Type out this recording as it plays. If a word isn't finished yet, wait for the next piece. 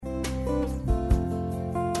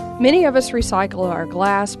Many of us recycle our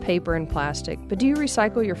glass, paper, and plastic, but do you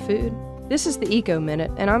recycle your food? This is the Eco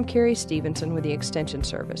Minute, and I'm Carrie Stevenson with the Extension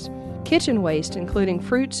Service. Kitchen waste, including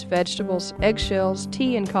fruits, vegetables, eggshells,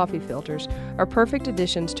 tea, and coffee filters, are perfect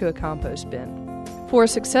additions to a compost bin. For a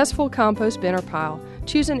successful compost bin or pile,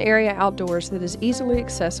 choose an area outdoors that is easily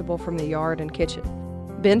accessible from the yard and kitchen.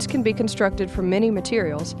 Bins can be constructed from many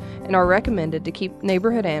materials and are recommended to keep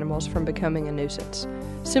neighborhood animals from becoming a nuisance.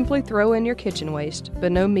 Simply throw in your kitchen waste,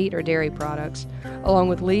 but no meat or dairy products, along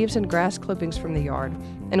with leaves and grass clippings from the yard,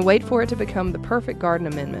 and wait for it to become the perfect garden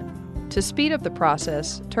amendment. To speed up the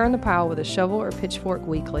process, turn the pile with a shovel or pitchfork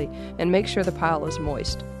weekly and make sure the pile is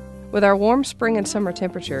moist. With our warm spring and summer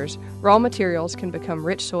temperatures, raw materials can become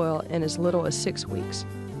rich soil in as little as 6 weeks.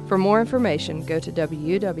 For more information, go to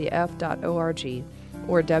wwf.org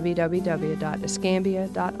or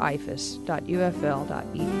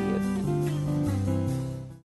www.escambia.ifas.ufl.edu.